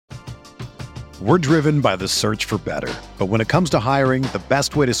We're driven by the search for better. But when it comes to hiring, the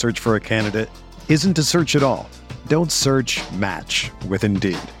best way to search for a candidate isn't to search at all. Don't search, match with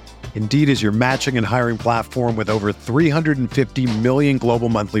Indeed. Indeed is your matching and hiring platform with over 350 million global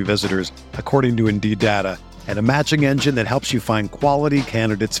monthly visitors, according to Indeed data, and a matching engine that helps you find quality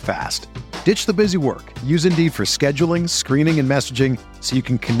candidates fast. Ditch the busy work. Use Indeed for scheduling, screening, and messaging so you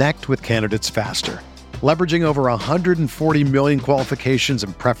can connect with candidates faster. Leveraging over 140 million qualifications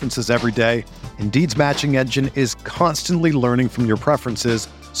and preferences every day, Indeed's matching engine is constantly learning from your preferences,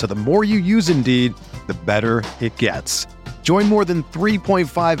 so the more you use Indeed, the better it gets. Join more than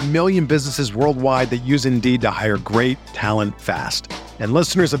 3.5 million businesses worldwide that use Indeed to hire great talent fast. And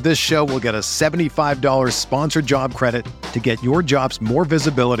listeners of this show will get a $75 sponsored job credit to get your jobs more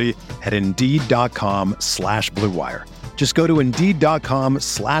visibility at Indeed.com/Blue Wire. Just go to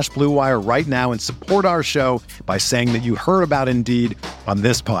Indeed.com/Blue Wire right now and support our show by saying that you heard about Indeed on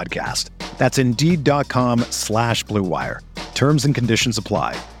this podcast. That's Indeed.com/Blue Wire. Terms and conditions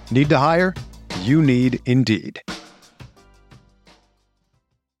apply. Need to hire? You need Indeed.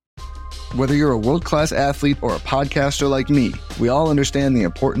 Whether you're a world-class athlete or a podcaster like me, we all understand the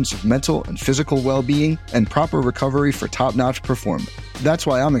importance of mental and physical well-being and proper recovery for top-notch performance. That's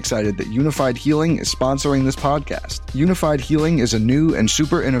why I'm excited that Unified Healing is sponsoring this podcast. Unified Healing is a new and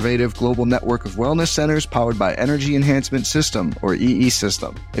super innovative global network of wellness centers powered by Energy Enhancement System, or EE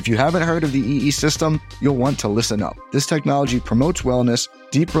System. If you haven't heard of the EE System, you'll want to listen up. This technology promotes wellness,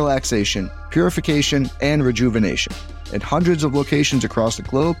 deep relaxation, purification, and rejuvenation. At hundreds of locations across the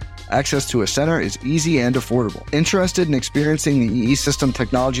globe, access to a center is easy and affordable. Interested in experiencing the EE System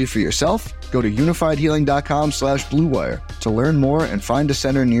technology for yourself? Go to unifiedhealing.com/Blue Wire to learn more and find a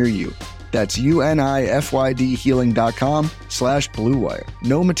center near you. That's UNIFYDhealing.com/Blue Wire.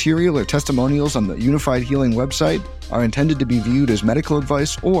 No material or testimonials on the Unified Healing website are intended to be viewed as medical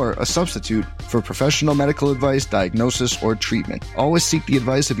advice or a substitute for professional medical advice, diagnosis, or treatment. Always seek the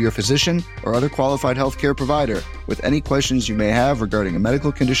advice of your physician or other qualified healthcare provider with any questions you may have regarding a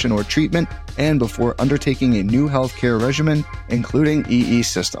medical condition or treatment and before undertaking a new healthcare regimen, including EE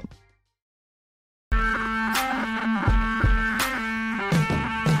System.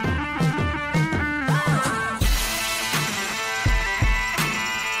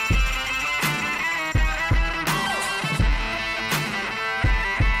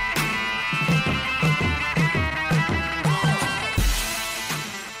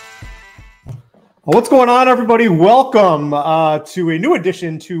 What's going on, everybody? Welcome to a new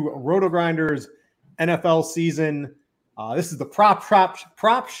edition to Roto Grinders NFL season. This is the Prop Shop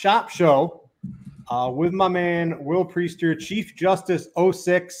Show with my man Will Priester, Chief Justice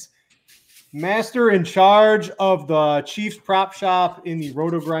 06, master in charge of the Chiefs Prop Shop in the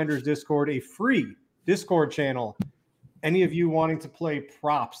Roto Grinders Discord, a free Discord channel. Any of you wanting to play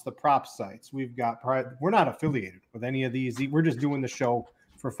props, the prop sites, we're not affiliated with any of these. We're just doing the show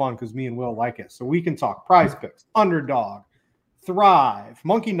for fun because me and Will like it. So we can talk Prize Picks, Underdog, Thrive,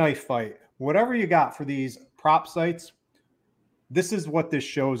 Monkey Knife Fight, whatever you got for these prop sites. This is what this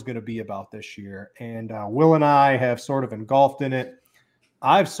show is going to be about this year. And Will and I have sort of engulfed in it.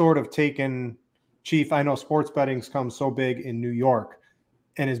 I've sort of taken, Chief, I know sports betting's come so big in New York.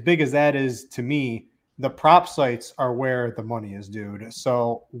 And as big as that is to me, the prop sites are where the money is, dude.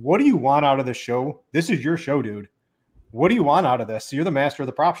 So what do you want out of the show? This is your show, dude. What do you want out of this? You're the master of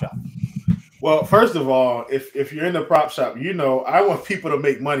the prop shop. Well, first of all, if you're in the prop shop, I want people to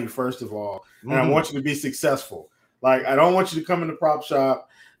make money, first of all, and I want you to be successful. Like, I don't want you to come in the prop shop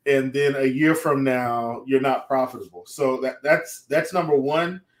and then a year from now you're not profitable. So that's number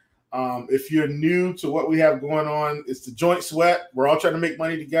one. If you're new to what we have going on, it's the joint sweat. We're all trying to make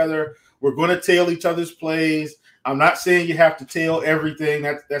money together. We're going to tail each other's plays. I'm not saying you have to tail everything.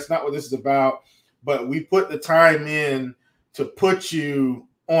 That's not what this is about. But we put the time in to put you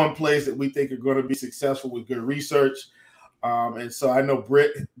on plays that we think are going to be successful with good research. And so I know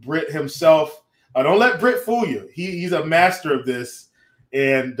Britt himself. Don't let Britt fool you. He's a master of this,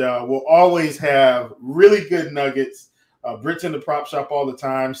 and we'll always have really good nuggets. Britt's in the prop shop all the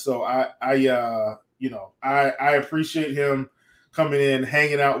time, so I appreciate him coming in,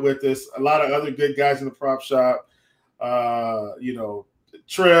 hanging out with us. A lot of other good guys in the prop shop.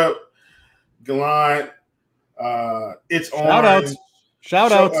 Trip. Gallant, it's on.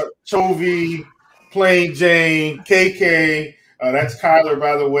 Shout outs. Chovy, Plain Jane, KK. That's Kyler,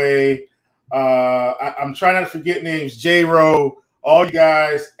 by the way. I'm trying not to forget names. J-Ro, all you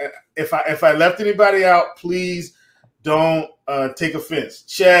guys. If I left anybody out, please don't take offense.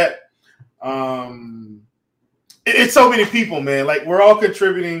 Chat. It's so many people, man. Like, we're all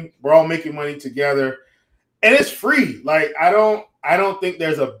contributing. We're all making money together, and it's free. Like, I don't think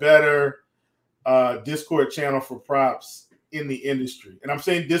there's a better Discord channel for props in the industry. And I'm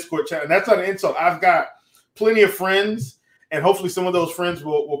saying Discord channel, and that's not an insult. I've got plenty of friends, and hopefully some of those friends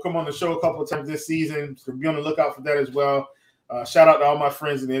will come on the show a couple of times this season. So be on the lookout for that as well. Shout out to all my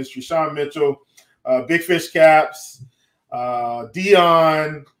friends in the industry: Sean Mitchell, Big Fish Caps,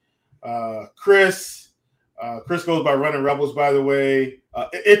 Dion, Chris. Chris goes by Running Rebels, by the way.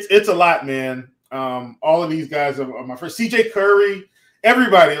 It's a lot, man. All of these guys are my friends. CJ Curry,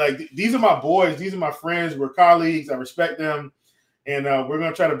 everybody. Like, these are my boys. These are my friends. We're colleagues. I respect them. And we're going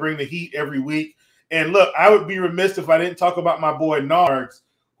to try to bring the heat every week. And look, I would be remiss if I didn't talk about my boy Nards,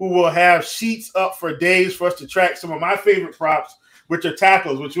 who will have sheets up for days for us to track some of my favorite props, which are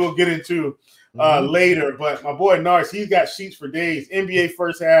tackles, which we'll get into later. But my boy Nards, he's got sheets for days. NBA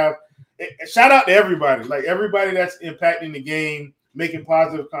first half. Shout out to everybody, like everybody that's impacting the game, making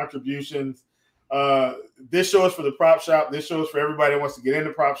positive contributions. This show is for the prop shop. This show is for everybody that wants to get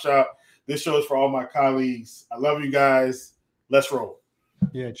into prop shop. This show is for all my colleagues. I love you guys. Let's roll.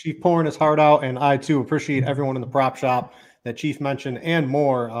 Yeah, Chief pouring his heart out, and I too appreciate everyone in the prop shop that Chief mentioned and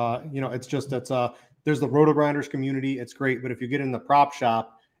more. It's there's the Roto Grinders community. It's great, but if you get in the prop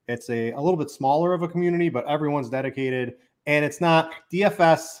shop, it's a little bit smaller of a community, but everyone's dedicated, and it's not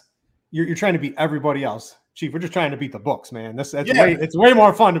DFS. You're trying to beat everybody else. Chief, we're just trying to beat the books, man. It's way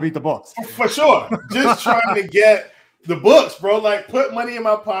more fun to beat the books. For sure. Just trying to get the books, bro. Like, put money in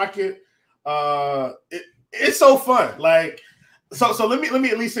my pocket. It's so fun. Like, so let me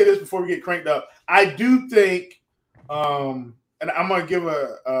at least say this before we get cranked up. I do think, and I'm gonna give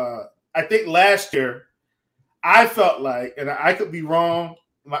I think last year I felt like, and I could be wrong,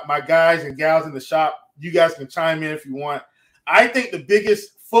 my guys and gals in the shop, you guys can chime in if you want. I think the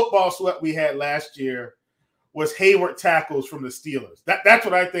biggest football sweat we had last year was Hayward tackles from the Steelers. That's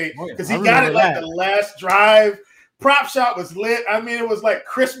what I think, because he got it like the last drive. Prop shop was lit. I mean, it was like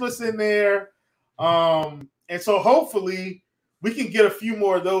Christmas in there. And so hopefully we can get a few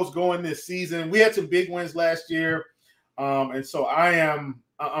more of those going this season. We had some big wins last year. And so I'm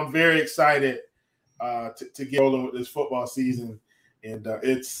very excited to get rolling with this football season. And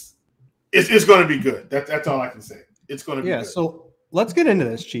it's going to be good. That's all I can say. It's going to be good. So let's get into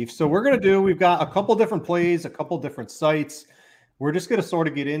this, Chief. So we've got a couple different plays, a couple different sites. We're just going to sort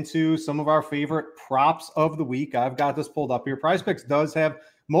of get into some of our favorite props of the week. I've got this pulled up here. PrizePicks does have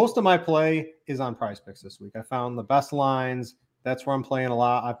most of my play is on PrizePicks this week. I found the best lines. That's where I'm playing a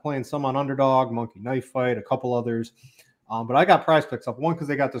lot. I'm playing some on Underdog, Monkey Knife Fight, a couple others. But I got PrizePicks up. One, because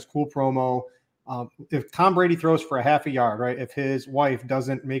they got this cool promo. If Tom Brady throws for a half a yard, right, if his wife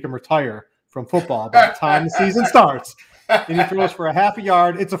doesn't make him retire from football by the time the season starts, and he throws for a half a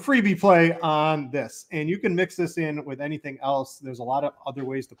yard, it's a freebie play on this. And you can mix this in with anything else. There's a lot of other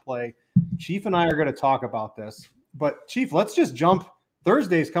ways to play. Chief and I are going to talk about this. But, Chief, let's just jump.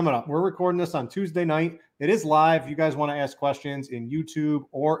 Thursday's coming up. We're recording this on Tuesday night. It is live. You guys want to ask questions in YouTube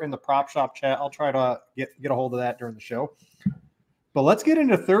or in the prop shop chat, I'll try to get a hold of that during the show. But let's get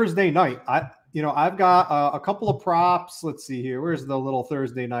into Thursday night. I've got a couple of props. Let's see here. Where's the little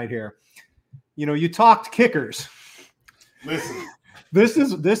Thursday night here? You talked kickers. Listen,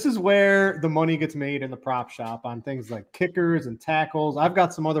 this is where the money gets made in the prop shop on things like kickers and tackles. I've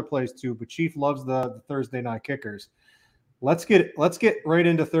got some other plays too, but Chief loves the Thursday night kickers. Let's get right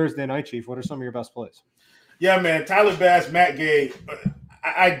into Thursday night, Chief. What are some of your best plays? Yeah, man. Tyler Bass, Matt Gay.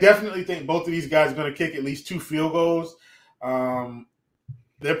 I definitely think both of these guys are going to kick at least 2 field goals.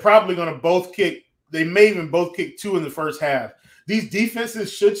 They're probably going to both kick. They may even both kick 2 in the first half. These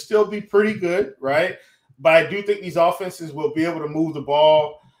defenses should still be pretty good, right? But I do think these offenses will be able to move the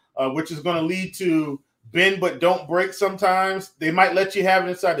ball, which is going to lead to bend but don't break sometimes. They might let you have it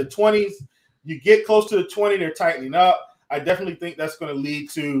inside the 20s. You get close to the 20, they're tightening up. I definitely think that's going to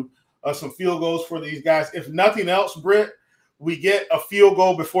lead to some field goals for these guys. If nothing else, Britt, we get a field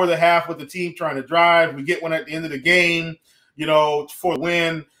goal before the half with the team trying to drive. We get one at the end of the game, for the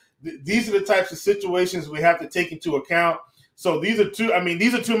win. These are the types of situations we have to take into account. So these are two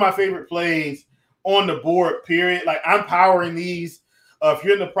of my favorite plays on the board, period. Like, I'm powering these. If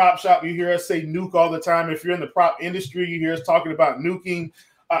you're in the prop shop, you hear us say nuke all the time. If you're in the prop industry, you hear us talking about nuking.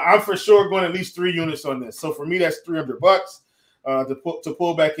 I'm for sure going at least 3 units on this. So for me, that's $300 to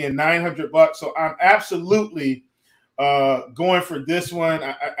pull back in $900. So I'm absolutely going for this one.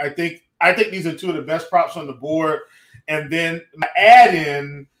 I think these are 2 of the best props on the board. And then my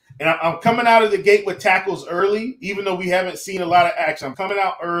add-in, and I'm coming out of the gate with tackles early, even though we haven't seen a lot of action. I'm coming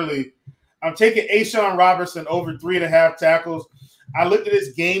out early. I'm taking A'Shawn Robertson over 3.5 tackles. I looked at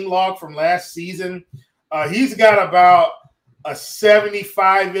his game log from last season. He's got about a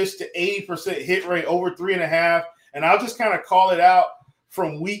 75-ish to 80% hit rate over 3.5. And I'll just kind of call it out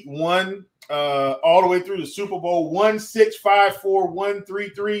from week 1. all the way through the Super Bowl.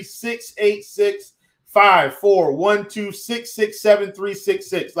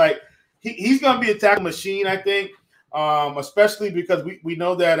 1-654-133-686-54-12-667-3666. Like he's going to be a tackle machine, I think, especially because we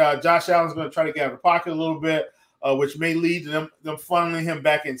know that Josh Allen's going to try to get out of the pocket a little bit, which may lead to them funneling him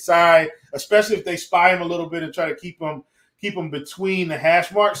back inside, especially if they spy him a little bit and try to keep him between the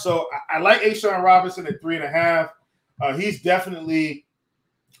hash marks. So I like A'Shawn Robinson at 3.5. He's definitely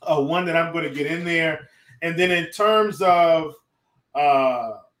one that I'm going to get in there. And then in terms of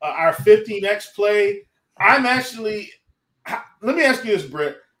our 15X play, I'm actually – let me ask you this,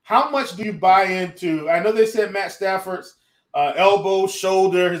 Brett. How much do you buy into – I know they said Matt Stafford's elbow,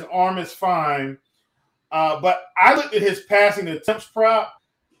 shoulder, his arm is fine. But I looked at his passing attempts prop.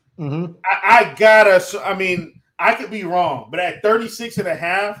 Mm-hmm. I could be wrong, but at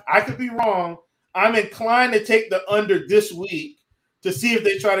 36.5, I could be wrong. I'm inclined to take the under this week to see if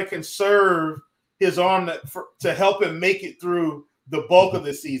they try to conserve his arm to help him make it through the bulk of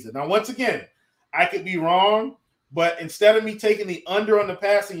the season. Now, once again, I could be wrong, but instead of me taking the under on the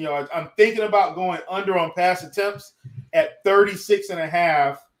passing yards, I'm thinking about going under on pass attempts at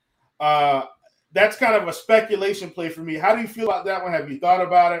 36.5. That's kind of a speculation play for me. How do you feel about that one? Have you thought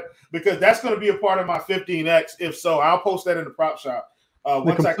about it? Because that's going to be a part of my 15X. If so, I'll post that in the prop shop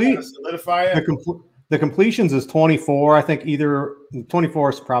once I kind of solidify it. The completions is 24. I think either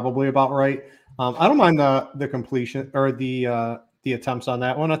 24 is probably about right. I don't mind the completion or the attempts on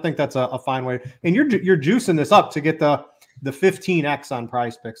that one. I think that's a fine way. And you're juicing this up to get the 15X on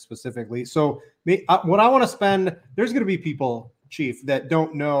Prize Picks specifically. So what I want to spend, there's going to be people, Chief, that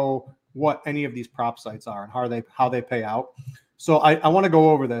don't know what any of these prop sites are and how they pay out. So I want to go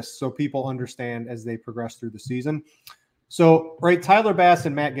over this so people understand as they progress through the season. So, right, Tyler Bass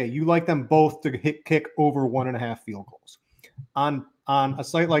and Matt Gay, you like them both to kick over 1.5 field goals. On a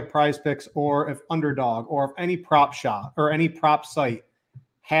site like Prize Picks, or if Underdog, or if any prop shop or any prop site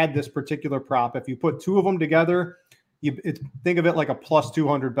had this particular prop, if you put two of them together, think of it like a plus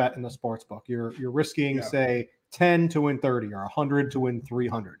 200 bet in the sports book. You're risking, say, 10 to win 30 or 100 to win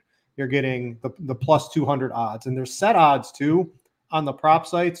 300. You're getting the plus 200 odds. And there's set odds, too, on the prop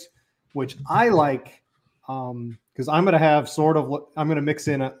sites, which I like because I'm going to have I'm going to mix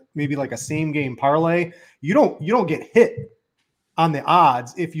in maybe like a same game parlay. You don't get hit on the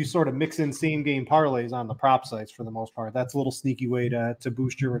odds if you sort of mix in same game parlays on the prop sites for the most part. That's a little sneaky way to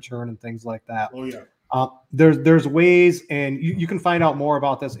boost your return and things like that. Oh, yeah. There's ways, and you can find out more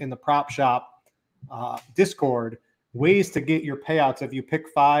about this in the prop shop Discord, ways to get your payouts. If you pick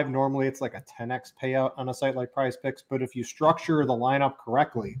 5, normally it's like a 10x payout on a site like Prize Picks. But if you structure the lineup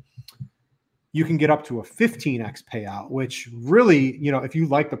correctly, you can get up to a 15x payout, which really, if you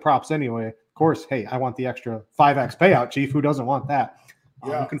like the props anyway, of course, hey, I want the extra 5x payout, Chief. Who doesn't want that?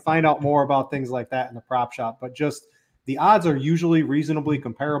 You can find out more about things like that in the prop shop, but just the odds are usually reasonably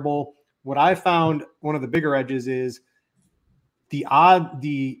comparable. What I found one of the bigger edges is the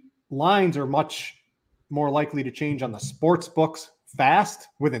lines are much more likely to change on the sports books fast,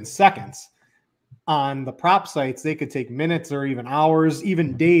 within seconds. On the prop sites, they could take minutes or even hours,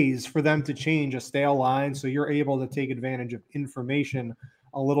 even days for them to change a stale line. So you're able to take advantage of information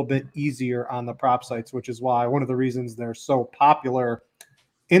a little bit easier on the prop sites, which is why one of the reasons they're so popular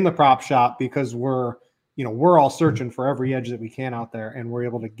in the prop shop, because we're all searching for every edge that we can out there, and we're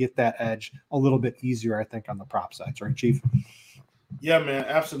able to get that edge a little bit easier, I think, on the prop sites, right, Chief? Yeah, man,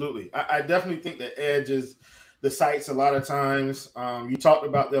 absolutely. I definitely think the edge is the sites a lot of times. You talked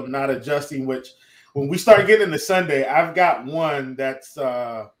about them not adjusting, which when we start getting into Sunday, I've got one that's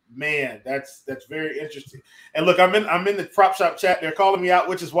that's very interesting. And look, I'm in the prop shop chat. They're calling me out,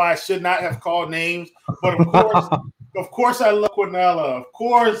 which is why I should not have called names. But of course, I love Quinella. Of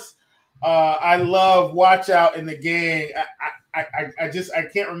course, I love Watch Out in the gang. I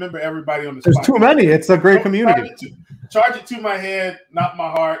can't remember everybody on the spot. There's too many. It's a great community. Charge it to my head, not my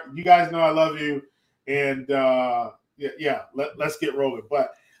heart. You guys know I love you, and let's get rolling.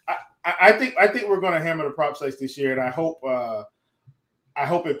 But I think we're going to hammer the prop sites this year, and I hope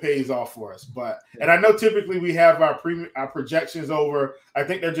it pays off for us. And I know typically we have our projections over. I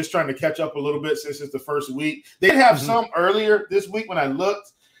think they're just trying to catch up a little bit since it's the first week. They did have some earlier this week when I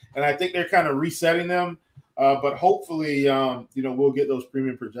looked, and I think they're kind of resetting them. But hopefully, we'll get those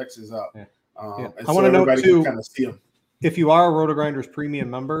premium projections up. Yeah. I want to know too, kind of see them. If you are a RotoGrinders premium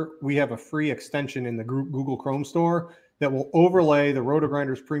member, we have a free extension in the Google Chrome store that will overlay the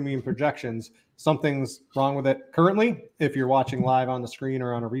RotoGrinders premium projections. Something's wrong with it currently if you're watching live on the screen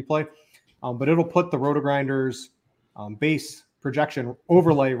or on a replay, but it'll put the RotoGrinders base projection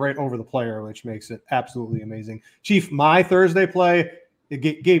overlay right over the player, which makes it absolutely amazing. Chief, my Thursday play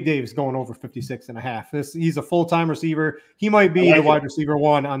Gabe Davis going over 56.5. He's a full-time receiver. He might be the wide receiver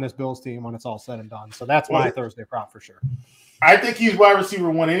 1 on this Bills team when it's all said and done. So that's my Thursday prop for sure. I think he's wide receiver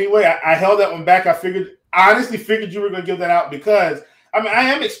 1 anyway. I held that one back. I honestly figured you were going to give that out because, I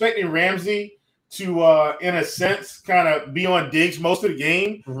am expecting Ramsey to, in a sense, kind of be on Diggs most of the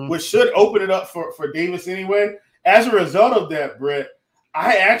game, which should open it up for Davis anyway. As a result of that, Brett,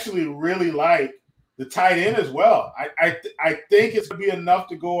 I actually really like the tight end as well. I think it's going to be enough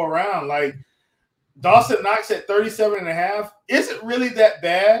to go around. Like Dawson Knox at 37.5 isn't really that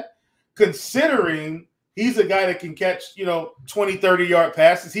bad considering he's a guy that can catch, 20, 30-yard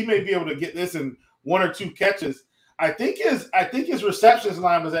passes. He may be able to get this in 1 or 2 catches. I think his receptions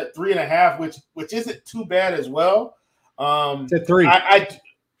line was at 3.5, which isn't too bad as well. It's at 3.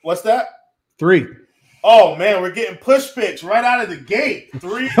 What's that? 3. Oh man, we're getting push picks right out of the gate.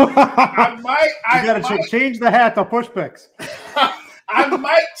 3. You got to change the hat to push picks. I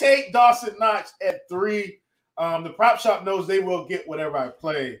might take Dawson Knox at 3. The prop shop knows they will get whatever I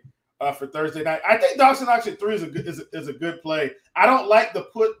play for Thursday night. I think Dawson Knox at 3 is a good play. I don't like the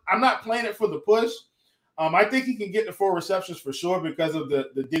put. I'm not playing it for the push. I think he can get the 4 receptions for sure because of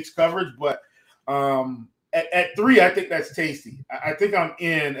the Diggs coverage. But at 3, I think that's tasty. I think I'm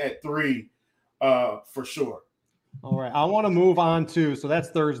in at 3. For sure. All right. I want to move on to, so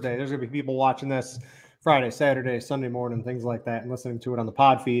that's Thursday. There's going to be people watching this Friday, Saturday, Sunday morning, things like that, and listening to it on the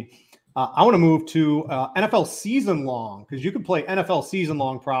pod feed. I want to move to NFL season long because you can play NFL season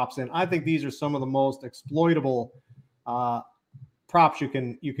long props, and I think these are some of the most exploitable props you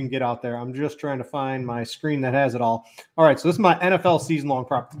can get out there. I'm just trying to find my screen that has it all. All right. So this is my NFL season long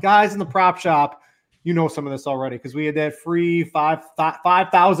prop. The guys in the prop shop, you know some of this already because we had that free $5,000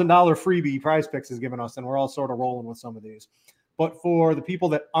 freebie Prize Picks has given us, and we're all sort of rolling with some of these. But for the people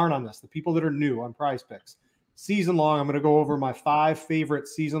that aren't on this, the people that are new on Prize Picks, season long, I'm going to go over my 5 favorite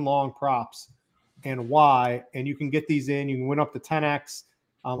season long props and why. And you can get these in. You can win up to 10x.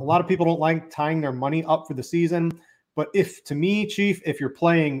 A lot of people don't like tying their money up for the season. But to me, Chief, if you're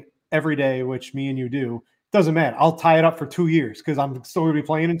playing every day, which me and you do, it doesn't matter. I'll tie it up for 2 years because I'm still going to be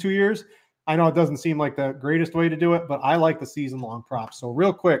playing in 2 years. I know it doesn't seem like the greatest way to do it, but I like the season-long props. So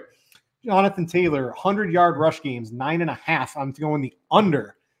real quick, Jonathan Taylor, 100-yard rush games, 9.5. I'm going the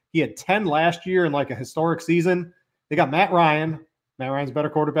under. He had 10 last year in like a historic season. They got Matt Ryan. Matt Ryan's a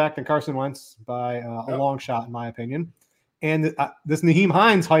better quarterback than Carson Wentz by a long shot, in my opinion. And this Nyheim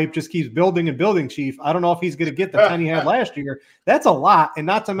Hines hype just keeps building and building, Chief. I don't know if he's going to get the 10 he had last year. That's a lot. And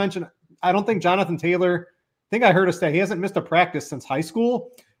not to mention, I don't think Jonathan Taylor, I think I heard a stat, he hasn't missed a practice since high school.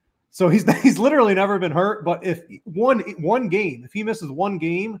 So he's literally never been hurt. But if one game, if he misses one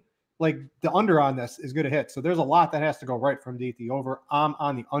game, like the under on this is going to hit. So there's a lot that has to go right from the over. I'm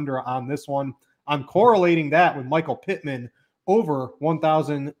on the under on this one. I'm correlating that with Michael Pittman over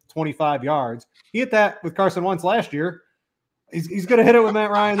 1,025 yards. He hit that with Carson Wentz last year. He's going to hit it with Matt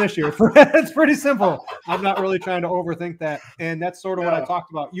Ryan this year. It's pretty simple. I'm not really trying to overthink that. And that's sort of what I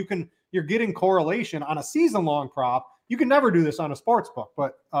talked about. You're getting correlation on a season-long prop. You can never do this on a sports book,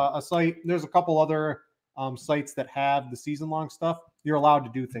 but a site, there's a couple other sites that have the season-long stuff. You're allowed to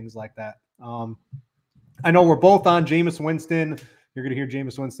do things like that. I know we're both on Jameis Winston. You're going to hear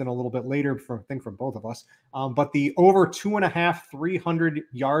Jameis Winston a little bit later, from both of us. But the over 2.5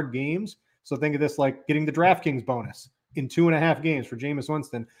 300-yard games. So think of this like getting the DraftKings bonus in 2.5 games for Jameis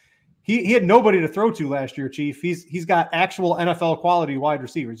Winston. He had nobody to throw to last year, Chief. He's got actual NFL quality wide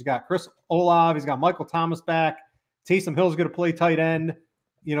receivers. He's got Chris Olave. He's got Michael Thomas back. Taysom Hill's going to play tight end.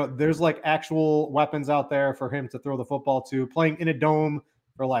 You know, there's like actual weapons out there for him to throw the football to. Playing in a dome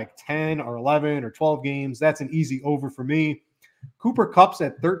for like 10 or 11 or 12 games, that's an easy over for me. Cooper Kupp's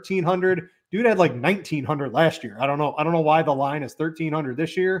at 1,300. Dude had like 1,900 last year. I don't know why the line is 1,300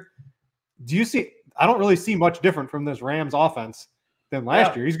 this year. Do you see? I don't really see much different from this Rams offense than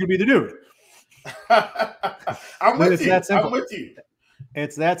last year. He's going to be the dude. I'm with you.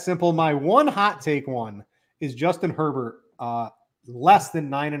 It's that simple. My one hot take one is Justin Herbert, less than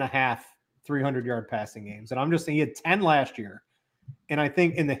 9.5 300-yard passing games. And I'm just saying he had 10 last year. And I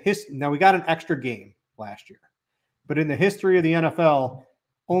think in the now we got an extra game last year, but in the history of the NFL,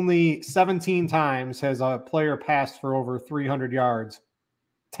 only 17 times has a player passed for over 300 yards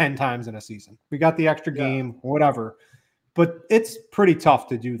 10 times in a season. We got the extra game, whatever, but it's pretty tough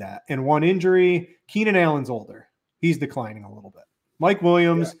to do that. And one injury, Keenan Allen's older. He's declining a little bit. Mike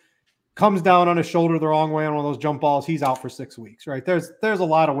Williams comes down on his shoulder the wrong way on one of those jump balls. He's out for 6 weeks, right? There's a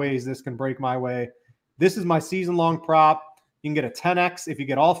lot of ways this can break my way. This is my season-long prop. You can get a 10x if you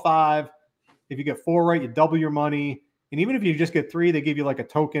get all 5. If you get 4 right, you double your money. And even if you just get 3, they give you like a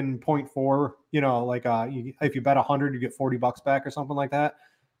token 0.4, like if you bet 100, you get $40 back or something like that.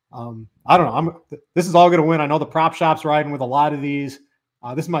 I don't know. This is all going to win. I know the prop shop's riding with a lot of these.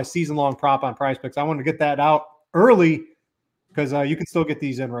 This is my season-long prop on Prize Picks. I wanted to get that out early because you can still get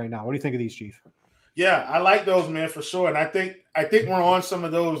these in right now. What do you think of these, Chief? Yeah, I like those, man, for sure. And I think we're on some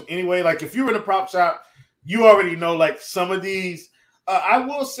of those anyway. Like if you're in a prop shop, you already know like some of these. I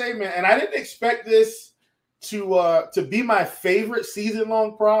will say, man, and I didn't expect this to be my favorite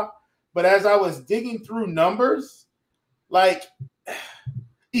season-long prop, but as I was digging through numbers, like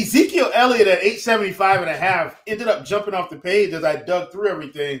Ezekiel Elliott at 875.5 ended up jumping off the page as I dug through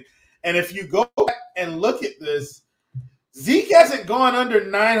everything. And if you go back and look at this, Zeke hasn't gone under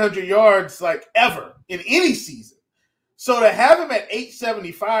 900 yards like ever in any season. So to have him at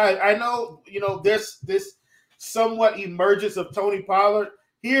 875, I know, there's this somewhat emergence of Tony Pollard.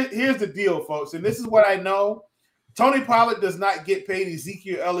 Here's the deal, folks, and this is what I know. Tony Pollard does not get paid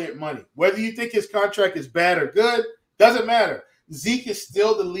Ezekiel Elliott money. Whether you think his contract is bad or good, doesn't matter. Zeke is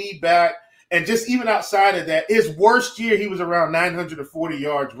still the lead back, and just even outside of that, his worst year, he was around 940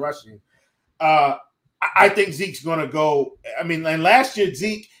 yards rushing. I think Zeke's going to go. I mean, and last year,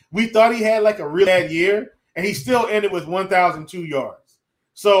 Zeke, we thought he had like a really bad year, and he still ended with 1,002 yards.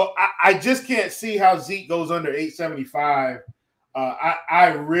 So I just can't see how Zeke goes under 875. I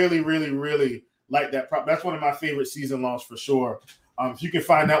really, really, really like that prop. That's one of my favorite season longs for sure. If you can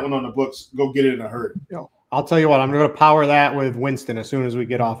find that one on the books, go get it in a hurry. I'll tell you what, I'm going to power that with Winston as soon as we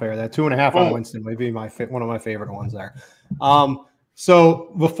get off air. That 2.5 on Winston may be one of my favorite ones there.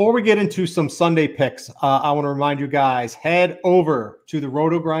 So before we get into some Sunday picks, I want to remind you guys, head over to the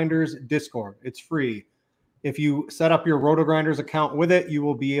RotoGrinders Discord. It's free. If you set up your RotoGrinders account with it, you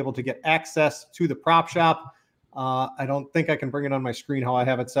will be able to get access to the prop shop. I don't think I can bring it on my screen how I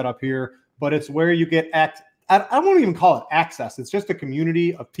have it set up here, but it's where you get I won't even call it access. It's just a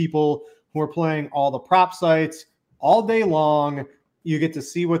community of people who are playing all the prop sites all day long. You get to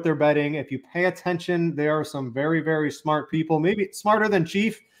see what they're betting. If you pay attention, there are some very, very smart people, maybe smarter than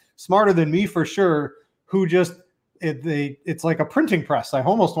Chief, smarter than me for sure, who just it's like a printing press. I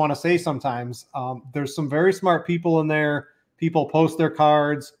almost want to say sometimes there's some very smart people in there. People post their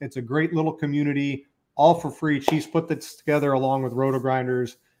cards. It's a great little community, all for free. Chiefs put this together along with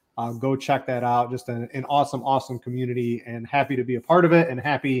RotoGrinders. Go check that out. Just an awesome, awesome community, and happy to be a part of it and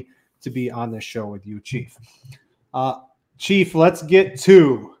happy to be on this show with you, Chief. Chief, let's get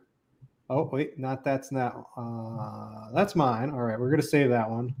to. Oh, wait, that's mine. All right, we're going to save that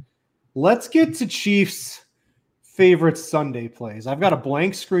one. Let's get to Chief's favorite Sunday plays. I've got a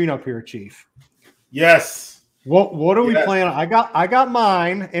blank screen up here, Chief. Yes. What are we playing on? I got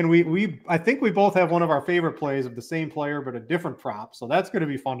mine, and I think we both have one of our favorite plays of the same player but a different prop. So that's going to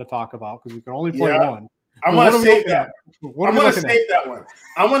be fun to talk about because we can only play one. I'm going to save that. I'm going to save that one.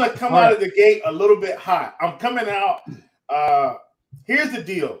 I'm going to come out of the gate a little bit hot. I'm coming out. Here's the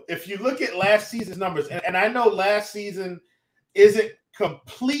deal. If you look at last season's numbers, and I know last season isn't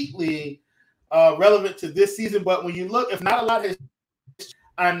completely relevant to this season, but when you look, if not a lot has,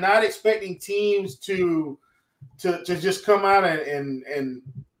 I'm not expecting teams to just come out and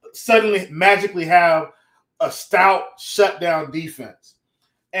suddenly magically have a stout shutdown defense.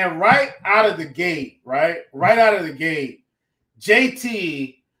 And right out of the gate,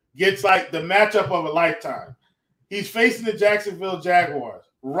 JT gets like the matchup of a lifetime. He's facing the Jacksonville Jaguars,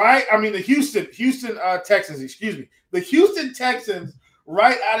 right? I mean, the Houston Texans, excuse me. The Houston Texans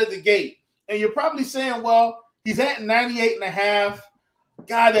right out of the gate. And you're probably saying, well, he's at 98.5.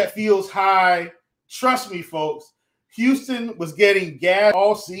 God, that feels high. Trust me, folks. Houston was getting gas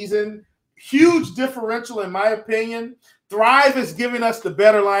all season. Huge differential, in my opinion. Thrive is giving us the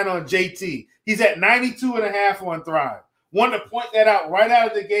better line on JT. He's at 92.5 on Thrive. Want to point that out right out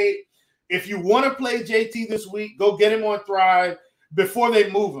of the gate. If you want to play JT this week, go get him on Thrive before they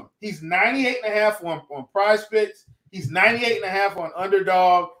move him. He's 98.5 on Prize Picks. He's 98.5 on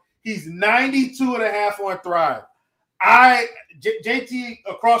Underdog. He's 92.5 on Thrive. JT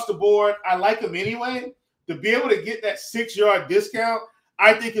across the board, I like him anyway. To be able to get that 6-yard discount,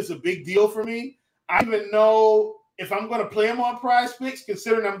 I think it's a big deal for me. I even know if I'm going to play him on Prize Picks,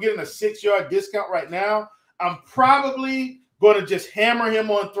 considering I'm getting a 6-yard discount right now, I'm probably going to just hammer him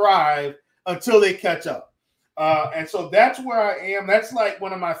on Thrive until they catch up. And so that's where I am. That's like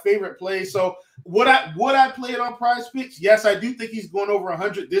one of my favorite plays. So would I play it on Prize Picks? Yes, I do think he's going over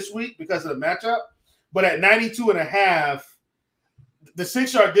 100 this week because of the matchup. But at 92.5, the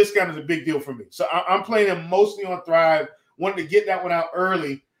 6-yard discount is a big deal for me. So I'm playing him mostly on Thrive. Wanted to get that one out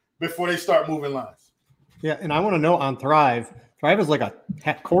early before they start moving lines. Yeah, and I want to know on Thrive, Thrive is like a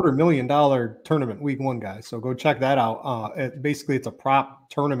 $250,000 tournament week one, guys. So go check that out. Basically, it's a prop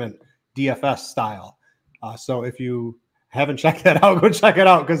tournament DFS style. So if you haven't checked that out, go check it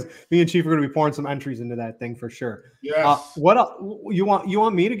out because me and Chief are going to be pouring some entries into that thing for sure. Yes. What you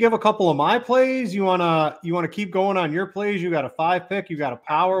want me to give a couple of my plays? You wanna keep going on your plays? You got a 5-pick, you got a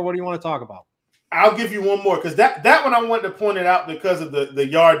power. What do you want to talk about? I'll give you one more because that one I wanted to point it out because of the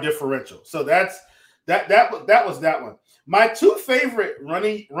yard differential. So that was that one. My two favorite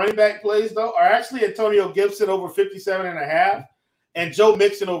running back plays though are actually Antonio Gibson over 57.5 and Joe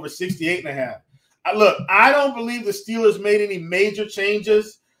Mixon over 68.5. Look, I don't believe the Steelers made any major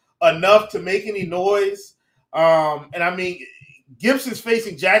changes enough to make any noise. And I mean, Gibson's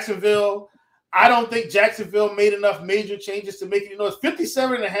facing Jacksonville. I don't think Jacksonville made enough major changes to make any noise.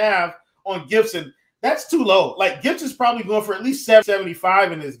 57.5 on Gibson, that's too low. Like Gibson's probably going for at least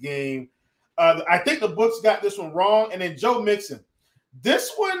 75 in this game. I think the books got this one wrong. And then Joe Mixon.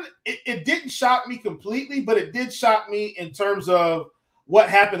 This one, it didn't shock me completely, but it did shock me in terms of what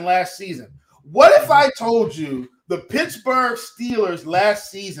happened last season. What if I told you the Pittsburgh Steelers last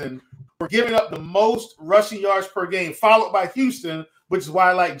season were giving up the most rushing yards per game, followed by Houston, which is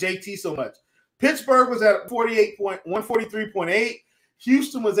why I like JT so much. Pittsburgh was at 143.8.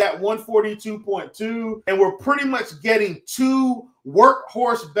 Houston was at 142.2. And we're pretty much getting two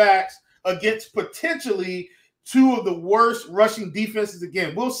workhorse backs against potentially two of the worst rushing defenses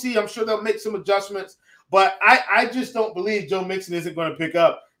again. We'll see. I'm sure they'll make some adjustments. But I just don't believe Joe Mixon isn't going to pick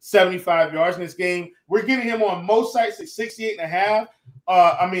up 75 yards in this game. We're getting him on most sites at 68.5.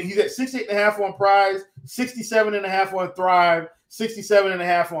 He's at 68.5 on Prize, 67.5 on Thrive,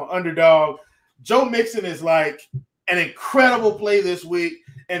 67.5 on Underdog. Joe Mixon is like an incredible play this week.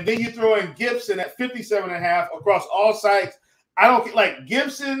 And then you throw in Gibson at 57.5 across all sites. I don't like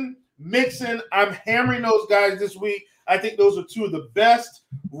Gibson, Mixon. I'm hammering those guys this week. I think those are two of the best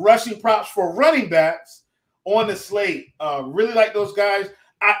rushing props for running backs on the slate. Really like those guys.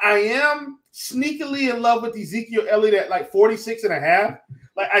 I am sneakily in love with Ezekiel Elliott at like 46.5.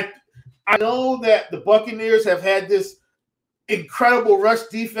 Like I know that the Buccaneers have had this incredible rush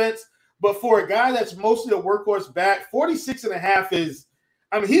defense, but for a guy that's mostly a workhorse back, 46.5 is,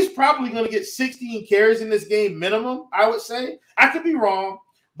 he's probably going to get 16 carries in this game minimum, I would say. I could be wrong,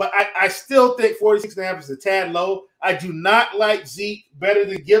 but I still think 46.5 is a tad low. I do not like Zeke better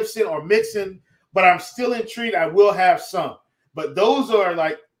than Gibson or Mixon, but I'm still intrigued. I will have some. But those are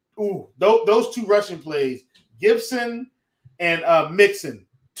like, those two rushing plays, Gibson and Mixon,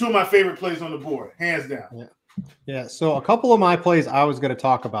 two of my favorite plays on the board, hands down. Yeah. So a couple of my plays I was going to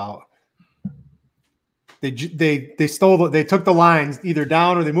talk about. They took the lines either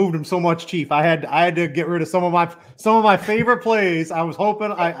down or they moved them so much, Chief. I had to get rid of some of my favorite plays. I was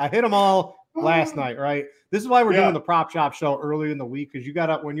hoping I hit them all last night, right? This is why we're doing the prop shop show early in the week, because you got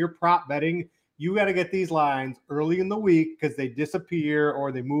to, when you're prop betting, you got to get these lines early in the week because they disappear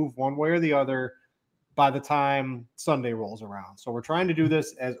or they move one way or the other by the time Sunday rolls around. So we're trying to do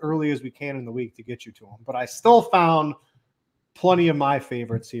this as early as we can in the week to get you to them. But I still found plenty of my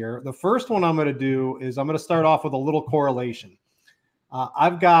favorites here. The first one I'm going to do is I'm going to start off with a little correlation.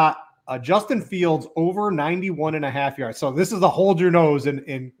 I've got Justin Fields over 91.5 yards. So this is the hold your nose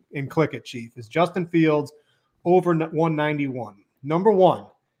and click it, Chief. Is Justin Fields over 191. Number one,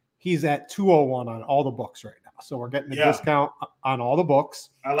 he's at 201 on all the books right now. So we're getting a discount on all the books.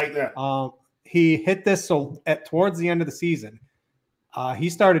 I like that. He hit this towards the end of the season. He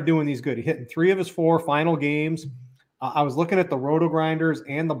started doing these good. He hit in 3 of his 4 final games. I was looking at the Roto Grinders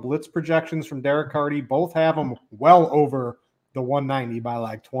and the Blitz projections from Derek Carty. Both have him well over the 190 by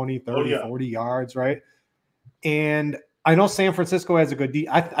like 20, 30, 40 yards, right? And I know San Francisco has a good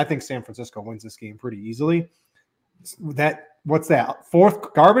I think San Francisco wins this game pretty easily. What's that?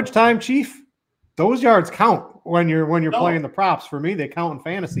 4th garbage time, Chief? Those yards count when you're playing the props. For me, they count in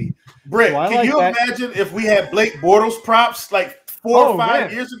fantasy. Britt, so can you imagine if we had Blake Bortles props like 4 or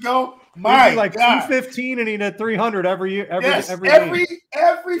 5 years ago? My like God. 215 and he had 300 every year.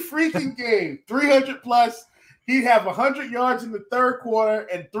 Every freaking game, 300 plus. He'd have 100 yards in the 3rd quarter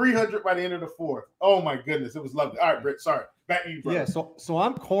and 300 by the end of the 4th. Oh my goodness, it was lovely. All right, Britt, sorry. Back to you, bro. Yeah, so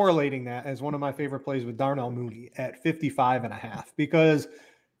I'm correlating that as one of my favorite plays with Darnell Mooney at 55.5 because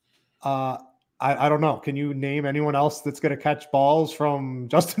I don't know. Can you name anyone else that's going to catch balls from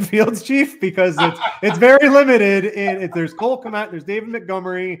Justin Fields, Chief? Because it's very limited. And there's Cole Kmet, there's David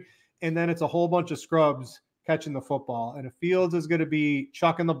Montgomery, and then it's a whole bunch of scrubs catching the football. And if Fields is going to be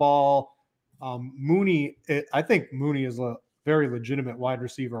chucking the ball, Mooney, I think Mooney is a very legitimate wide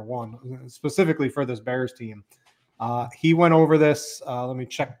receiver 1, specifically for this Bears team. He went over this. Let me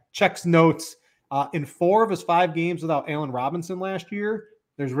check's notes. In 4 of his 5 games without Allen Robinson last year,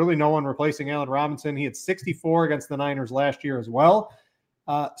 there's really no one replacing Allen Robinson. He had 64 against the Niners last year as well.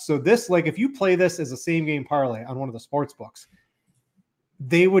 So this, like, if you play this as a same game parlay on one of the sports books,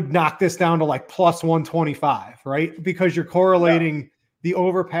 they would knock this down to like plus 125, right? Because you're correlating the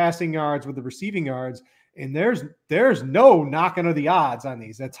over passing yards with the receiving yards. And there's no knocking of the odds on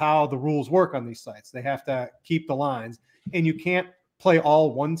these. That's how the rules work on these sites. They have to keep the lines, and you can't play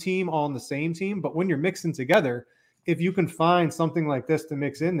all one team on the same team. But when you're mixing together, if you can find something like this to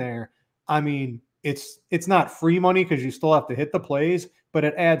mix in there, I mean, it's not free money because you still have to hit the plays, but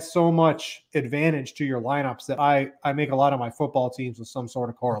it adds so much advantage to your lineups that I make a lot of my football teams with some sort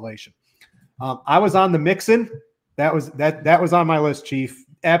of correlation. I was on the Mixin. That was on my list, Chief.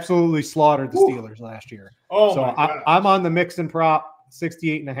 Absolutely slaughtered the Steelers last year. Oh, so my I'm on the Mixin prop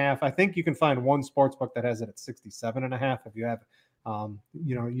 68.5. I think you can find one sports book that has it at 67.5 if you have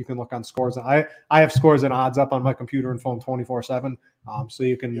you can look on scores. I have scores and odds up on my computer and phone 24/7. So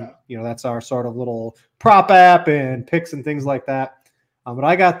you can, that's our sort of little prop app and picks and things like that. But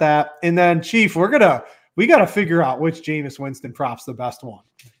I got that. And then Chief, we got to figure out which Jameis Winston prop's the best one.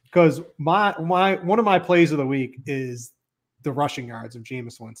 Because one of my plays of the week is the rushing yards of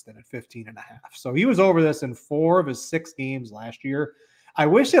Jameis Winston at 15.5. So he was over this in 4 of his 6 games last year. I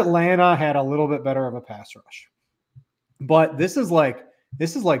wish Atlanta had a little bit better of a pass rush. But this is like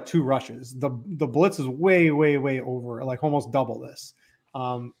 2 rushes. The blitz is way, way, way over, like almost double this.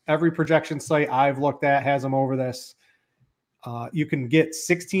 Every projection site I've looked at has them over this. You can get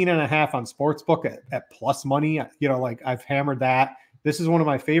 16.5 on Sportsbook at plus money. Like I've hammered that. This is one of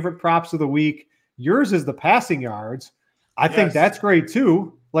my favorite props of the week. Yours is the passing yards. I think that's great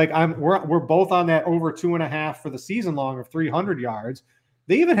too. Like we're both on that over 2.5 for the season long of 300 yards.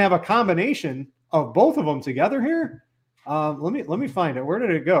 They even have a combination of both of them together here. Let me find it. Where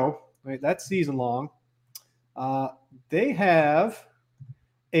did it go? Wait, that's season long. They have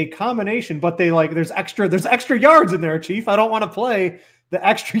a combination, but there's extra yards in there, Chief. I don't want to play the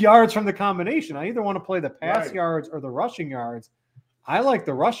extra yards from the combination. I either want to play the pass yards or the rushing yards. I like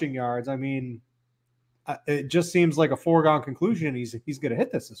the rushing yards. I mean, it just seems like a foregone conclusion. He's going to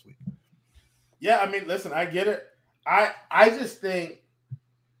hit this week. Yeah, I mean, listen, I get it. I just think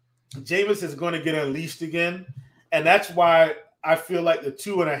Jameis is going to get unleashed again. And that's why I feel like the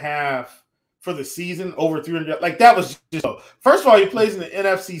 2.5 for the season over 300, like that was just, first of all, he plays in the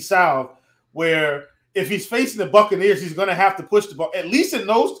NFC South where if he's facing the Buccaneers, he's going to have to push the ball. At least in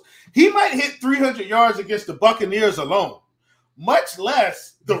those, he might hit 300 yards against the Buccaneers alone, much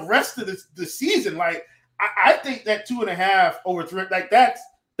less the rest of the season. Like, I think that 2.5 over 3, like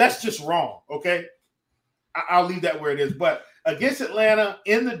that's just wrong. Okay. I'll leave that where it is. But against Atlanta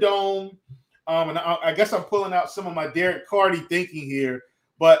in the Dome, and I guess I'm pulling out some of my Derek Carty thinking here,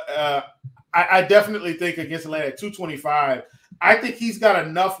 but I definitely think against Atlanta at 225, I think he's got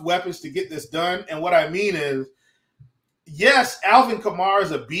enough weapons to get this done. And what I mean is, yes, Alvin Kamara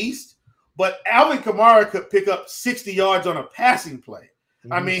is a beast, but Alvin Kamara could pick up 60 yards on a passing play.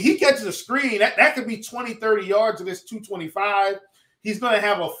 Mm-hmm. I mean, he catches a screen. That could be 20, 30 yards against 225. He's going to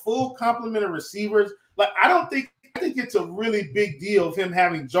have a full complement of receivers. Like, I think it's a really big deal of him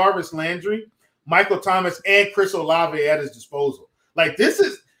having Jarvis Landry, Michael Thomas, and Chris Olave at his disposal. Like, this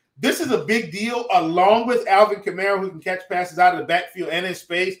is a big deal, along with Alvin Kamara, who can catch passes out of the backfield and in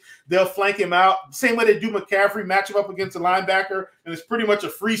space. They'll flank him out. Same way they do McCaffrey, match him up against a linebacker, and it's pretty much a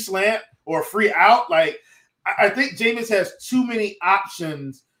free slant or a free out. Like, I think Jameis has too many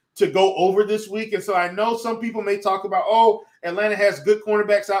options to go over this week. And so I know some people may talk about, Atlanta has good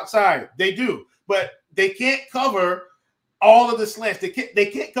cornerbacks outside. They do, but they can't cover all of the slants. They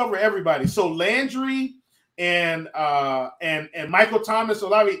can't cover everybody. So Landry and Michael Thomas,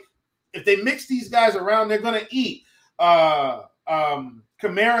 Olave, if they mix these guys around, they're going to eat. Kamara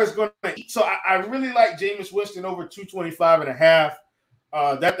is going to eat. So I really like Jameis Winston over 225.5.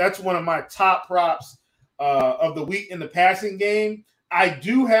 That's one of my top props of the week in the passing game. I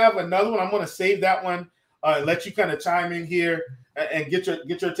do have another one. I'm going to save that one. Let you kind of chime in here and get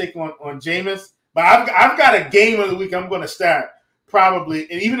your take on Jameis. But I've got a game of the week I'm going to stack probably.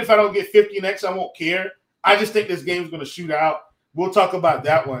 And even if I don't get 15x, I won't care. I just think this game is going to shoot out. We'll talk about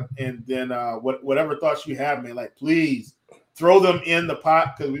that one. And then whatever thoughts you have, man, like, please throw them in the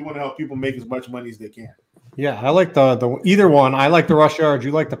pot because we want to help people make as much money as they can. Yeah, I like the either one. I like the rush yards.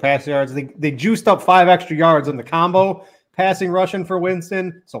 You like the pass yards. They juiced up 5 extra yards in the combo, passing, rushing for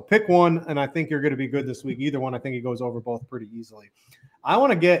Winston. So pick one, and I think you're going to be good this week. Either one, I think he goes over both pretty easily. I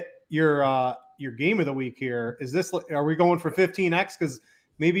want to get your game of the week here. Are we going for 15x? Because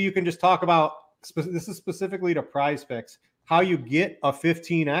maybe you can just talk about this is specifically to Prize Picks, how you get a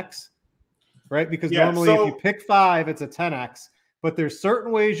 15x. right? Because normally if you pick 5, it's a 10x, but there's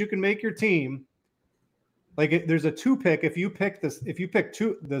certain ways you can make your team. Like there's a 2-pick. If you pick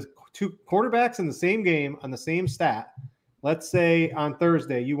the two quarterbacks in the same game on the same stat, let's say on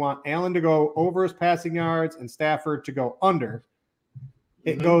Thursday, you want Allen to go over his passing yards and Stafford to go under.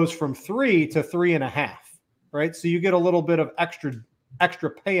 It goes from 3 to 3.5, right? So you get a little bit of extra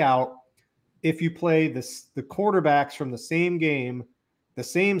payout if you play the quarterbacks from the same game, the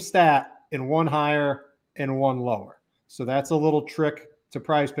same stat, in one higher and one lower. So that's a little trick to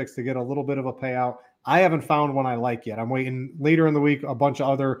Prize Picks to get a little bit of a payout. I haven't found one I like yet. I'm waiting later in the week, a bunch of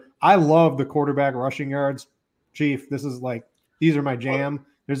other. I love the quarterback rushing yards, Chief. These are my jam.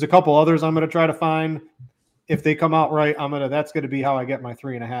 There's a couple others I'm going to try to find. If they come out right, that's going to be how I get my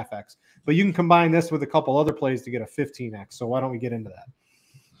 3.5x. But you can combine this with a couple other plays to get a 15x. So why don't we get into that?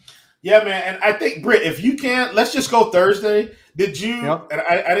 Yeah, man. And I think, Britt, if you can, let's just go Thursday. Did you, and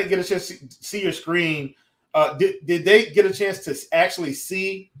I didn't get a chance to see your screen. Did they get a chance to actually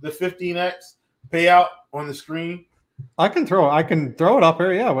see the 15x payout on the screen? I can throw it up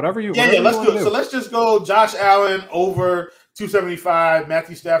here. Yeah, whatever you. Yeah, let's do it. So let's just go Josh Allen over 275,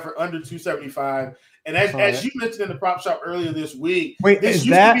 Matthew Stafford under 275. And as you mentioned in the prop shop earlier this week, wait, is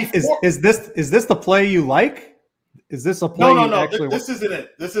this the play you like? Is this a play? No. This isn't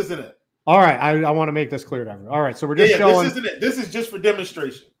it. This isn't it. All right, I want to make this clear to everyone. All right, so we're just showing. This isn't it. This is just for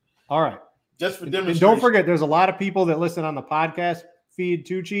demonstration. All right, just for demonstration. And don't forget, there's a lot of people that listen on the podcast feed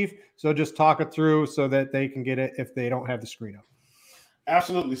too, Chief. So just talk it through so that they can get it if they don't have the screen up.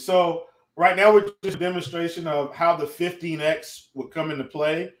 Absolutely. So right now we're just a demonstration of how the 15x would come into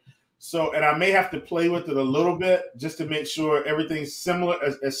play. So, and I may have to play with it a little bit just to make sure everything's similar,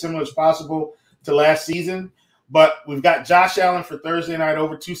 as similar as possible to last season. But we've got Josh Allen for Thursday night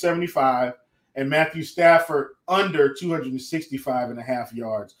over 275 and Matthew Stafford under 265.5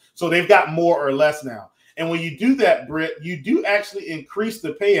 yards. So they've got more or less now. And when you do that, Britt, you do actually increase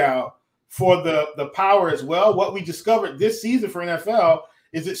the payout for the power as well. What we discovered this season for NFL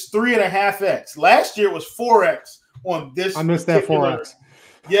is it's 3.5x. Last year it was 4x on this. I missed that 4x.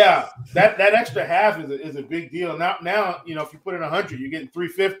 Yeah, that extra half is a big deal. Now, you know, if you put in 100, you're getting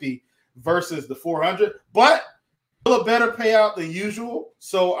 350 versus the 400, but still a better payout than usual.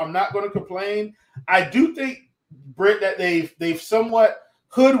 So I'm not going to complain. I do think, Britt, that they've somewhat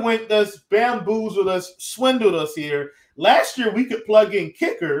hoodwinked us, bamboozled us, swindled us here. Last year we could plug in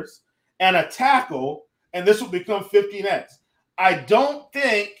kickers and a tackle, and this will become 15x. I don't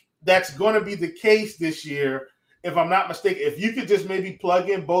think that's going to be the case this year. If I'm not mistaken, if you could just maybe plug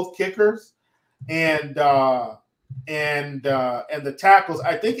in both kickers and the tackles,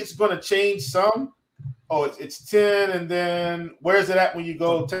 I think it's going to change some. Oh, it's 10, and then where's it at when you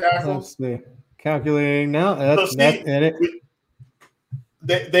go tackles? Let's see. Calculating now.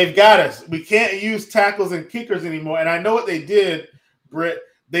 They've got us. We can't use tackles and kickers anymore. And I know what they did, Britt.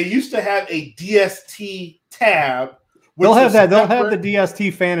 They used to have a DST tab. They'll have that. They'll have the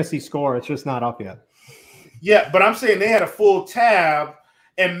DST fantasy score. It's just not up yet. Yeah, but I'm saying they had a full tab,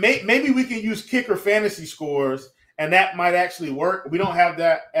 and maybe we can use kicker fantasy scores, and that might actually work. We don't have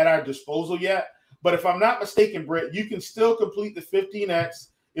that at our disposal yet. But if I'm not mistaken, Britt, you can still complete the 15x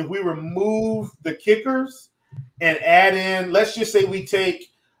if we remove the kickers and add in, let's just say we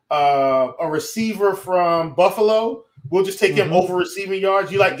take a receiver from Buffalo. We'll just take him over receiving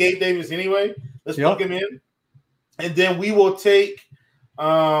yards. You like Gabe Davis anyway. Let's plug him in. And then we will take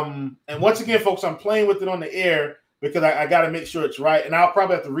and once again, folks, I'm playing with it on the air because I got to make sure it's right. And I'll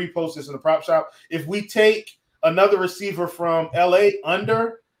probably have to repost this in the prop shop. If we take another receiver from LA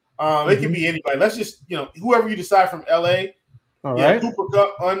under, it can be anybody. Let's just, whoever you decide from LA. All right. Cooper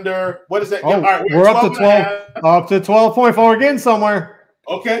Kupp under, what is that? Oh, all right, we're up to 12. Up to 12.4. We're getting somewhere.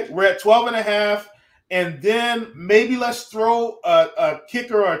 Okay. We're at 12.5. And then maybe let's throw a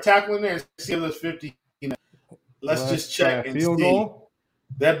kicker or a tackle in there and see if there's 50. Let's just check and field see. Goal.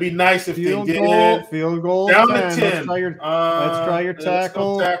 That'd be nice if field they did. Field goal. Down 10. to 10. Let's try your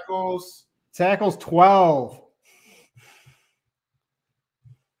tackle. Tackles. Tackles 12.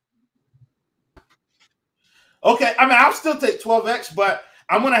 Okay. I mean, I'll still take 12x, but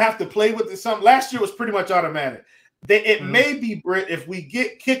I'm going to have to play with this. Last year was pretty much automatic. It may be, Britt, if we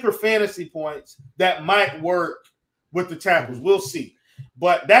get kicker fantasy points, that might work with the tackles. We'll see.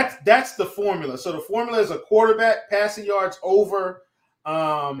 But that's the formula. So the formula is a quarterback passing yards over.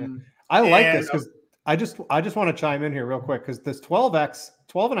 I like this because I just want to chime in here real quick because this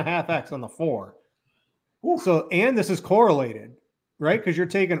 12.5x on the 4. So, and this is correlated, right? Because you're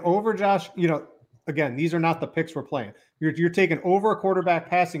taking over Josh, again, these are not the picks we're playing. You're taking over a quarterback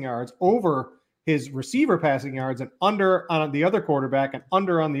passing yards, over his receiver passing yards, and under on the other quarterback and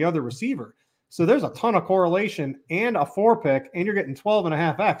under on the other receiver. So there's a ton of correlation and a 4-pick, and you're getting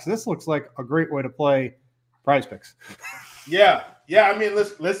 12.5x. This looks like a great way to play Prize Picks. Yeah. I mean,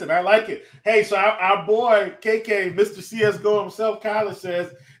 listen, I like it. Hey, so our boy KK, Mr. CSGO himself, Kyler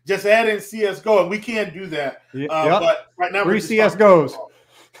says, just add in CSGO, and we can't do that. But right now, free CSGOs.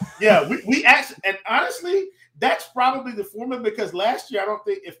 Yeah, we actually, and honestly, that's probably the formula, because last year, I don't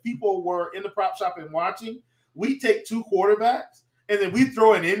think, if people were in the prop shop and watching, we take 2 quarterbacks and then we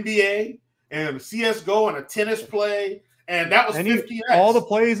throw an NBA and CSGO and a tennis play, and that was 15x. All the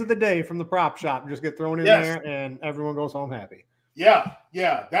plays of the day from the prop shop just get thrown in there, and everyone goes home happy. Yeah.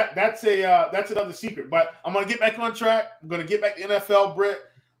 That's another secret. But I'm gonna get back on track. I'm gonna get back to NFL, Britt,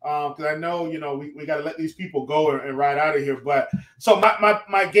 because I know we got to let these people go and ride out of here. But so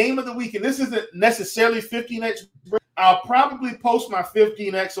my game of the week, and this isn't necessarily 15x. I'll probably post my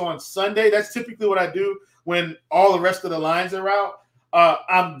 15x on Sunday. That's typically what I do when all the rest of the lines are out.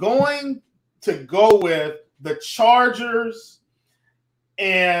 I'm going to go with the Chargers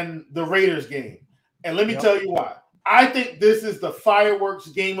and the Raiders game, and let me tell you why. I think this is the fireworks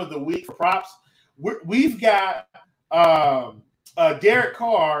game of the week for props. We've got Derek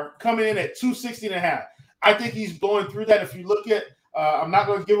Carr coming in at 260.5. I think he's going through that. If you look at, I'm not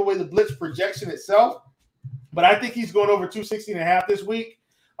going to give away the blitz projection itself, but I think he's going over 260.5 this week.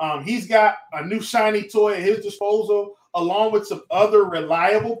 He's got a new shiny toy at his disposal, along with some other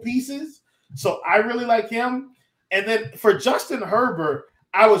reliable pieces. So I really like him. And then for Justin Herbert,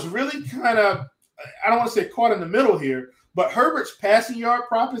 I was really kind of, I don't want to say caught in the middle here, but Herbert's passing yard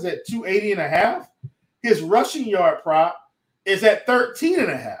prop is at 280.5. His rushing yard prop is at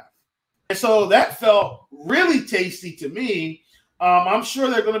 13.5. And so that felt really tasty to me. I'm sure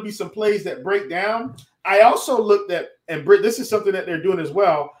there are going to be some plays that break down. I also looked at, and Britt, this is something that they're doing as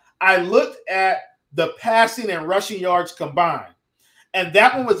well. I looked at the passing and rushing yards combined, and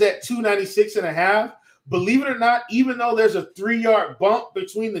that one was at 296.5. Believe it or not, even though there's a 3-yard bump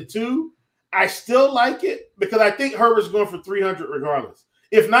between the two, I still like it because I think Herbert's going for 300 regardless.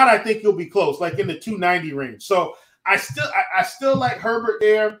 If not, I think he'll be close, like in the 290 range. So I still like Herbert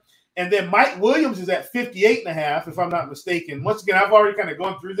there. And then Mike Williams is at 58.5, if I'm not mistaken. Once again, I've already kind of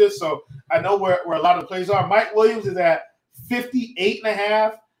gone through this, so I know where a lot of the plays are. Mike Williams is at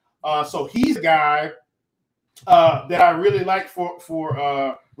 58.5. So he's a guy that I really like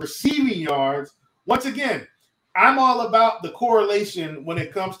for receiving yards. Once again, I'm all about the correlation when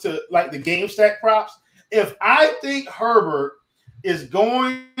it comes to like the game stack props. If I think Herbert is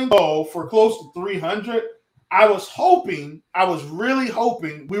going to go for close to 300, I was really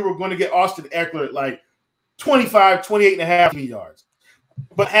hoping we were going to get Austin Eckler at like 28.5 yards.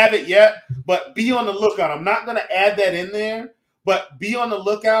 But have it yet, but be on the lookout. I'm not going to add that in there, but be on the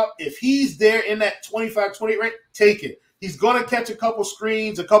lookout. If he's there in that 25, 28 range, take it. He's going to catch a couple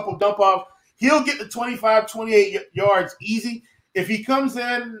screens, a couple dump offs. He'll get the 25, 28 yards easy. If he comes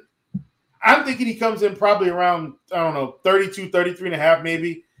in, I'm thinking he comes in probably around, 32, 33.5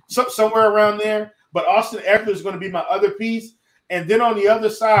 maybe, somewhere around there. But Austin Eckler is going to be my other piece. And then on the other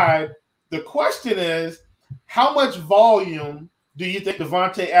side, the question is, how much volume do you think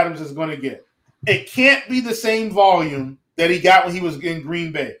Davante Adams is going to get? It can't be the same volume that he got when he was in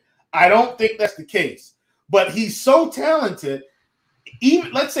Green Bay. I don't think that's the case. But he's so talented.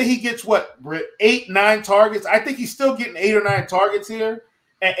 Even let's say he gets Britt, 8, 9 targets. I think he's still getting 8 or 9 targets here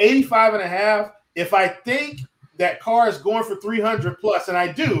at 85.5. If I think that Carr is going for 300 plus, and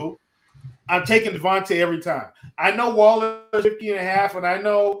I do, I'm taking Davante every time. I know Waller's 50.5, and I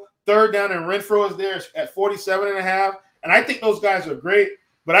know third down and Renfro is there at 47.5, and I think those guys are great.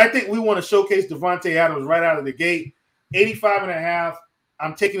 But I think we want to showcase Davante Adams right out of the gate. 85.5.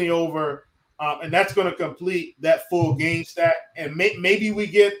 I'm taking the over. And that's going to complete that full game stack. And maybe we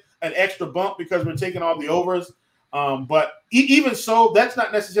get an extra bump because we're taking all the overs. But even so, that's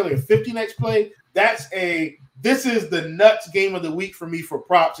not necessarily a 15x play. This is the nuts game of the week for me for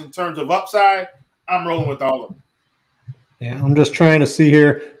props in terms of upside. I'm rolling with all of them. Yeah, I'm just trying to see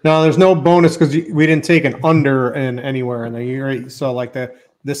here. No, there's no bonus because we didn't take an under in anywhere in the year. So like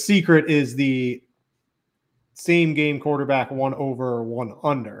the secret is the same game quarterback, 1 over or 1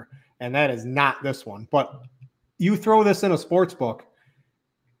 under. And that is not this one. But you throw this in a sports book,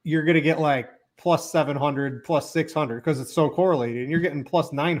 you're going to get like plus 700, plus 600 because it's so correlated. And you're getting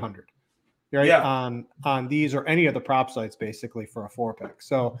plus 900, right? Yeah. On these or any of the prop sites basically for a 4-pick.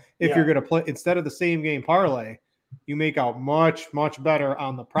 So if you're going to play instead of the same game parlay, you make out much, much better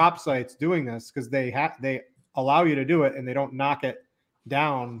on the prop sites doing this because they allow you to do it and they don't knock it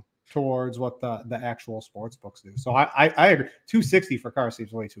down towards what the actual sports books do. So I agree. 260 for Carr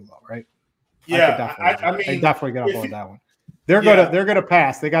seems way too low, right? Yeah, I definitely get on board with that one. They're gonna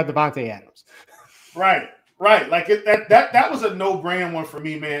pass. They got Devontae Adams. Right. Like that was a no-brainer one for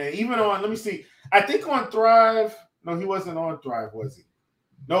me, man. Even on, let me see. I think on Thrive. No, he wasn't on Thrive, was he?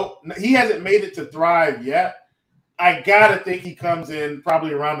 Nope, he hasn't made it to Thrive yet. I gotta think he comes in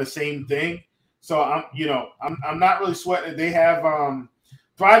probably around the same thing. So I'm not really sweating. They have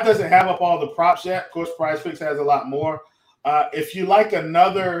Thrive doesn't have up all the props yet. Of course, PrizePicks has a lot more. If you like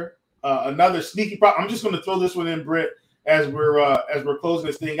another sneaky prop, I'm just going to throw this one in, Britt, as we're closing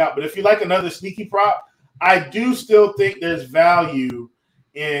this thing out. But if you like another sneaky prop, I do still think there's value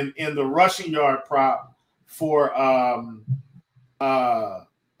in the rushing yard prop for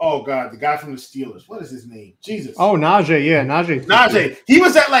the guy from the Steelers. What is his name? Jesus. Oh, Najee. Yeah, Najee. Najee. He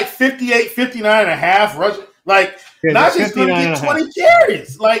was at like 58, 59 and a half rushing. Like, Najee's going to get 20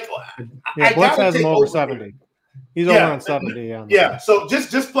 carries. Like, I Blitz has him over 70. He's over on 70. Yeah. So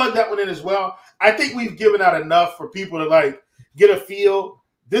just plug that one in as well. I think we've given out enough for people to like get a feel.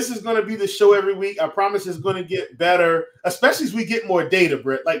 This is going to be the show every week. I promise it's going to get better, especially as we get more data,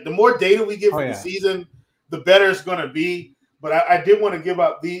 Britt. Like, the more data we get from the season, the better it's going to be. But I did want to give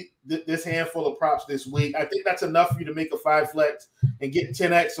up this handful of props this week. I think that's enough for you to make a 5 flex and get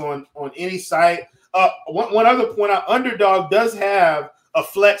 10x on any site. One other point out, Underdog does have a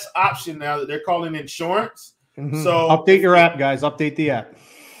flex option now that they're calling insurance. Mm-hmm. So update your app, guys. Update the app.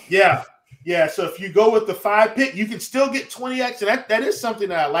 Yeah. So if you go with the 5 pick, you can still get 20x. And that is something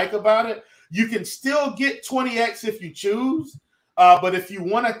that I like about it. You can still get 20x if you choose. But if you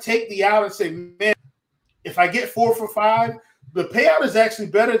want to take the out and say, man, if I get 4 for 5, the payout is actually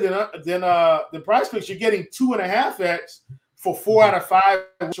better than PrizePicks. You're getting 2.5x for 4 out of 5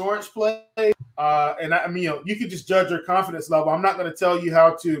 insurance play. And I mean, you can just judge your confidence level. I'm not going to tell you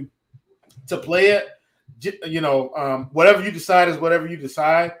how to play it. Whatever you decide is whatever you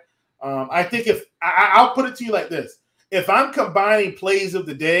decide. I think I'll put it to you like this: if I'm combining plays of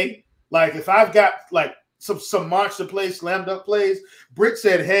the day, like if I've got like some monster plays, slam dunk plays, Britt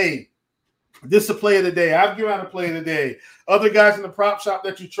said, "Hey, this is a play of the day." I've given out a play of the day. Other guys in the prop shop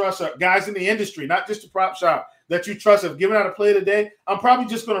that you trust, are guys in the industry, not just the prop shop that you trust, have given out a play of the day. I'm probably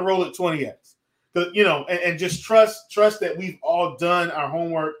just going to roll it 20x, and just trust that we've all done our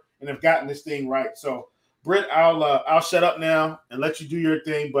homework and have gotten this thing right. So, Britt, I'll shut up now and let you do your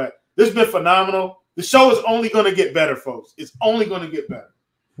thing. But this has been phenomenal. The show is only going to get better, folks. It's only going to get better.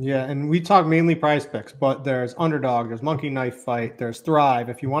 Yeah, and we talk mainly PrizePicks, but there's Underdog, there's Monkey Knife Fight, there's Thrive.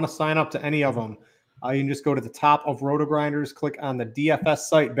 If you want to sign up to any of them, you can just go to the top of RotoGrinders, click on the DFS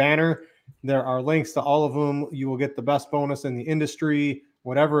site banner. There are links to all of them. You will get the best bonus in the industry,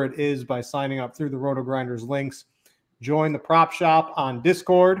 whatever it is, by signing up through the RotoGrinders links. Join the prop shop on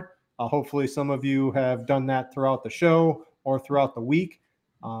Discord. Hopefully some of you have done that throughout the show or throughout the week.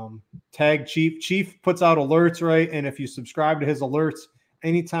 Tag Chief. Chief puts out alerts, right? And if you subscribe to his alerts,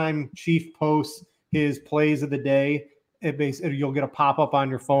 anytime Chief posts his plays of the day, you'll get a pop-up on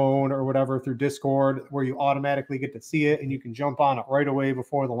your phone or whatever through Discord where you automatically get to see it and you can jump on it right away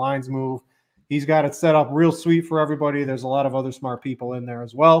before the lines move. He's got it set up real sweet for everybody. There's a lot of other smart people in there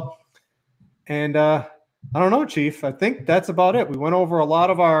as well. And I don't know, Chief. I think that's about it. We went over a lot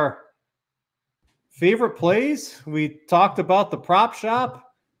of our favorite plays. We talked about the prop shop.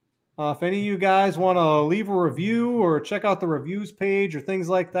 If any of you guys want to leave a review or check out the reviews page or things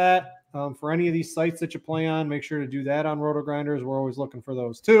like that for any of these sites that you play on, make sure to do that on RotoGrinders. We're always looking for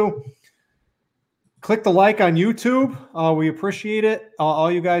those too. Click the like on YouTube. We appreciate it.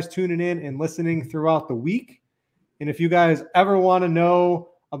 All you guys tuning in and listening throughout the week. And if you guys ever want to know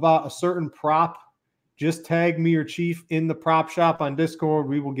about a certain prop, just tag me or Chief in the prop shop on Discord.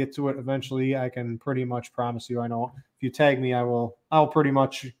 We will get to it eventually. I can pretty much promise you. I know if you tag me, I'll pretty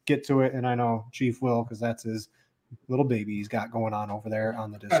much get to it, and I know Chief will because that's his little baby he's got going on over there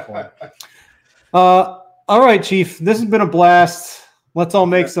on the Discord. All right, Chief. This has been a blast. Let's all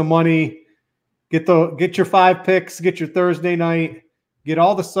make some money. Get your 5 picks. Get your Thursday night. Get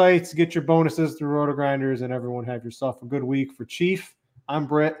all the sites. Get your bonuses through RotoGrinders, and everyone have yourself a good week. For Chief, I'm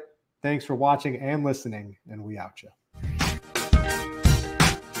Britt. Thanks for watching and listening, and we out ya.